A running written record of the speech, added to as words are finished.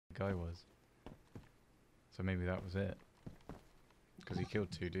guy was. So maybe that was it. Because he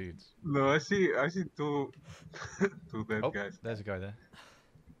killed 2 dudes. No, I see two, two dead Oh, guys. there's a guy there.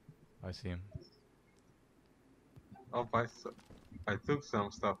 I see him. Oh, I took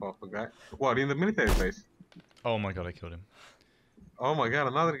some stuff off a guy. What, in the military base? Oh my god, I killed him. Oh my god,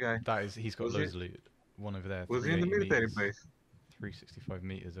 another guy. That is, he's got loads of loot. One over there, Was he in the 380 military meters. base? 365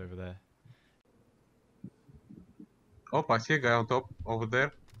 meters over there. Oh, I see a guy on top, over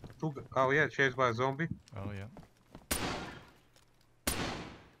there. Oh yeah, chased by a zombie. Oh yeah.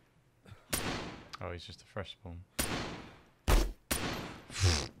 Oh, he's just a fresh spawn.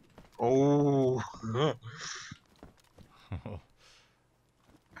 Oh.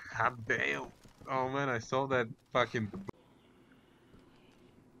 God damn. Oh man, I saw that fucking...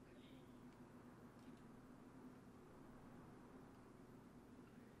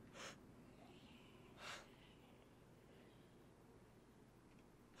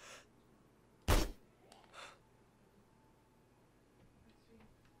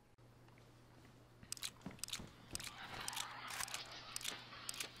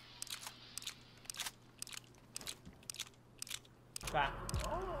 Bad.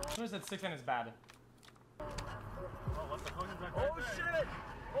 As soon as that 6 is bad. Oh, what the fuck is that guy? Oh shit!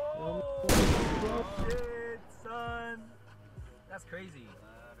 Oh shit, son! That's crazy.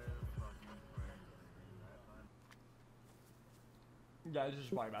 Yeah, this is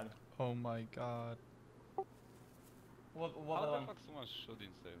probably bad. Oh my god. What How the one? fuck someone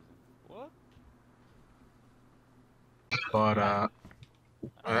shooting saves him? What? But,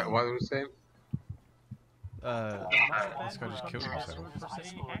 what were you saying? This guy just killed himself.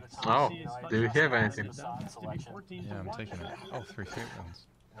 Oh, do you have anything? Yeah, I'm taking it. Oh, 3 rounds.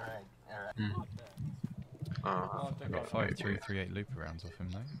 I'll I take got off. 5 338 looper rounds off him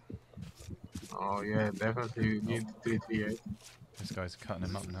though. Oh yeah, definitely you need 338. This guy's cutting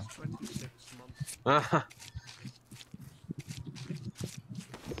him up now.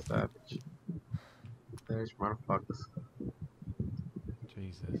 Savage. Savage motherfuckers.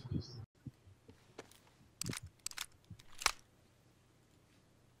 Jesus.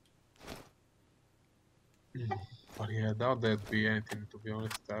 But yeah, I doubt there'd be anything, to be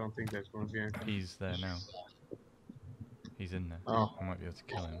honest. I don't think there's gonna be anything. He's there now. He's in there. Oh. I might be able to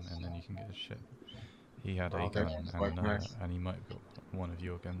kill him and then you can get his shit. He had a Oh, gun that's quite nice. and he might have got one of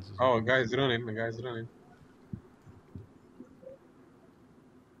your guns as Oh, well. a guy's running, the guy's running.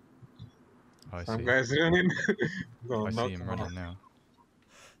 I Some see. guy's running. No, I not see him tomorrow. running now.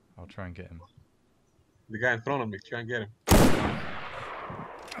 I'll try and get him. The guy in front of me, try and get him.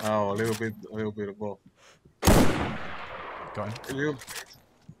 Oh, a little bit of both. Got him. A little.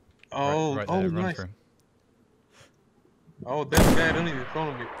 Oh, right oh, there, run nice. for him. Oh, that guy running in front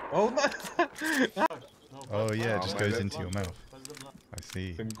of me. Oh, no. Oh yeah, it Oh, just man, goes that's into your mouth. I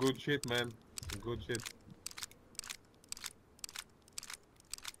see. Some good shit, man. Some good shit.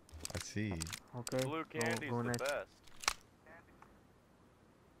 I see. Okay. Blue candy is go the next. best.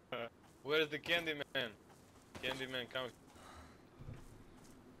 Where's the candy man? Candy man, come.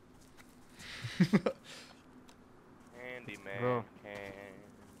 Candy man. Bro.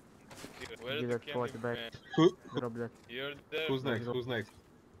 Where's Give the that candy spot back. man? Drop that. You're there. Who's next? Who's next?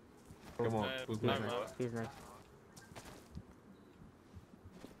 Come on, who's He's next? next. He's next.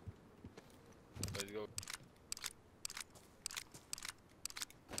 Let's go.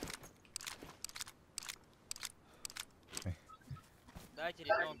 Дайте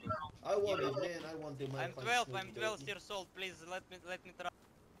ребенку. I want it, man. I want it. I'm 12. I'm 12 years old. Please let me try.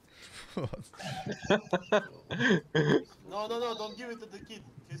 No, don't give it to the kid.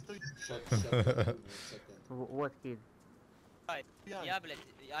 He's too. Shut What kid? Я, блядь,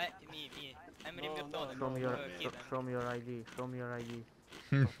 me. I'm ringtone. Show me your ID. Show me your ID.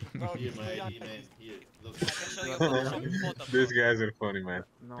 Here, my ID, man. Here, look. I can show you Photoshop photo. These guys are funny, man.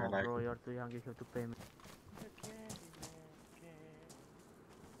 No, I like bro, it. you're too young. You have to pay me.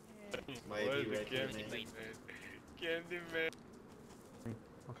 My Where's ID the right here, candy man. man? Candy man.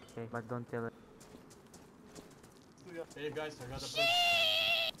 Okay, but don't tell it. Hey guys, I got a present.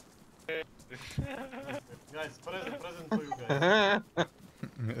 Guys, present for you guys.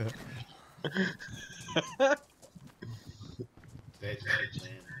 That's right,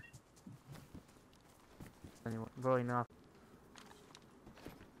 man. Anyway, bro, enough.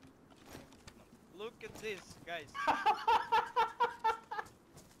 Look at this, guys.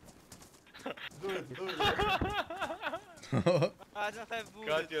 Do it, do it. I don't have bullets.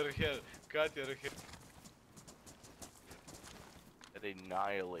 Cut your head. Cut your head.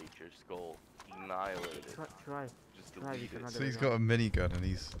 Annihilate your skull. Annihilate it. Try. Just Try delete this it. another So he's got a minigun and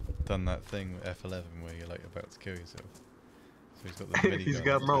he's done that thing with F11 where you're like about to kill yourself. he's got the minigun He's to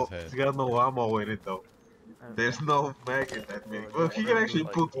got his head. he's got no ammo in it though. There's no mag in that thing. Well, he can actually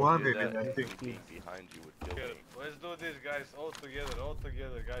Like, put you one do in it, that, I think. anything behind you would kill Okay, me. let's do this, guys. All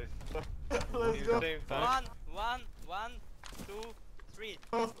together, guys. Let's In go. the same time. One, two, three.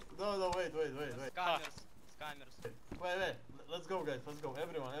 No, wait. Scammers. Wait. Let's go, guys. Let's go.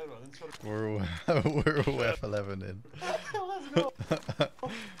 Everyone. Let's go. We're all F11 in. Let's go.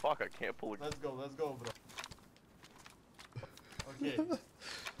 Fuck, I can't pull a Let's go, bro. Okay.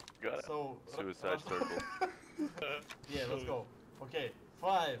 got it. So. Suicide circle. Yeah, let's go. Okay.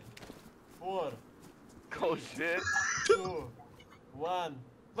 5, 4, Oh shit. 2, 1.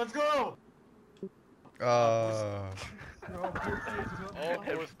 Let's go. Oh,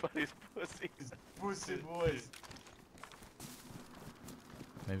 Everybody's pussy. Pussy boys.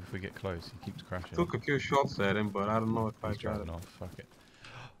 Maybe if we get close, he keeps crashing. Took a few shots at him, but I don't know if I He's got driving it. off. Fuck it.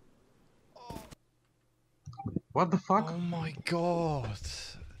 What the fuck? Oh my god!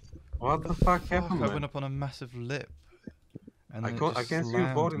 What the fuck Fuck, happened, I man? went up on a massive lip. And I then it can't, I just can't see you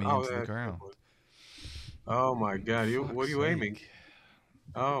slammed boarding. me Oh, into yeah, the ground. oh my god, you what are you Fuck's aiming? sake.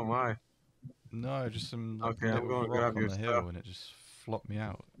 Oh my. No, just some like, Okay, I'm little gonna rock grab on your the stuff. hill and it just flopped me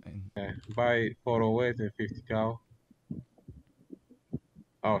out. And Yeah, buy 408 and 50 cal.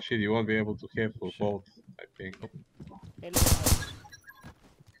 Oh shit, you won't be able to have for Shit. both, I think.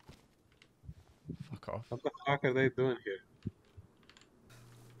 fuck off. What the fuck are they doing here?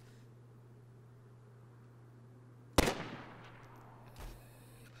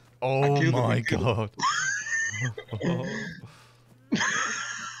 Oh killed him, my I killed god.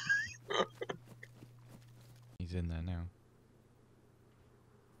 He's in there now.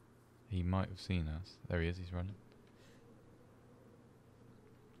 He might have seen us. There he is, he's running.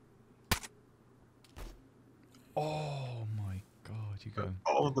 Oh my god, you go.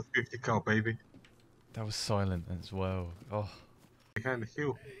 Oh, the 50 cal, baby. That was silent as well. Oh, Behind the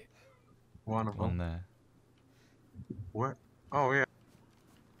hill. One of one them. there. What? Oh yeah.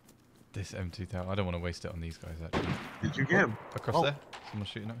 This M2000. I don't want to waste it on these guys actually. Did you get him? Across Oh. there. Someone's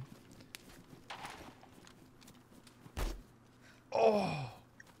shooting at me. Oh!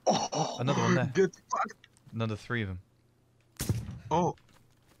 Oh, Another one there. Get fucked. Another 3 of them. Oh,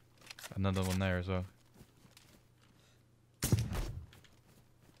 Another one there as well.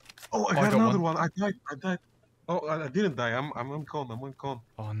 oh, I I got got another one. one. I died. Oh, I didn't die. I'm on con.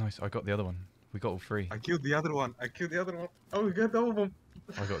 Oh, nice. I got the other one. We got all 3. I killed the other one. Oh, we got all of them.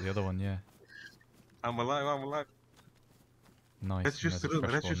 I got the other one, yeah. I'm alive. Nice. Let's and just there's a run.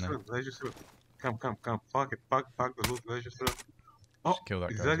 fresh one there. Let's just run. Come. Fuck it. Fuck the loot. Let's just run. Oh, Just kill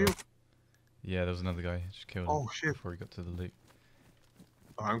that is guy. that as you? well. Yeah, there was another guy. Just killed him Oh shit. before he got to the loot.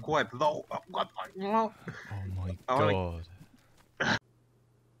 I'm quite low. No. Oh my I wanna- god.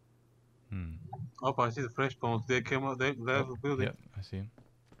 Oh, I see the fresh bones. They came out. They have a building. Yep, I see him.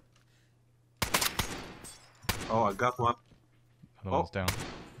 Oh, I got one. Another one's down.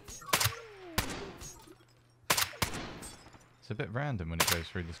 It's a bit random when it goes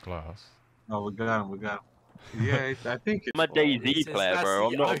through this glass. Oh, we got him. Yeah, I think it's. I'm a DayZ player, bro.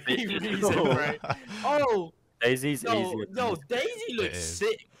 I'm not a bitch. Oh, DayZ's no, easier. no, DayZ It looks is.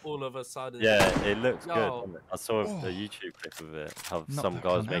 sick all of a sudden. Yeah, it looks Yo. good. Doesn't it? I saw Oh. a YouTube clip of it. How Knock some that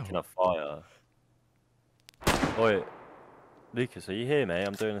guys one making out. a fire. Oi, Lucas, are you here, mate?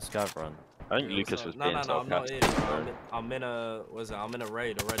 I'm doing a scav run. I think Lucas was No, being I'm not here. sarcastic. Bro. I'm in a, I'm in a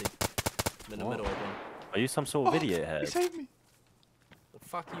raid already. I'm in the middle of one. Are you some sort of idiot He head? saved me. The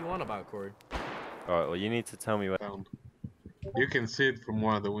fuck are you on about, Corey? Alright, well, you need to tell me where. Found. You can see it from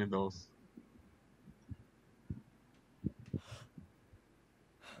one of the windows.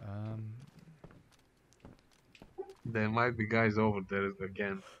 There might be guys over there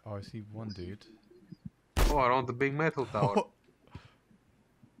again. Oh, I see one dude. Oh, around the big metal tower.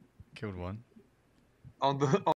 Killed one. on the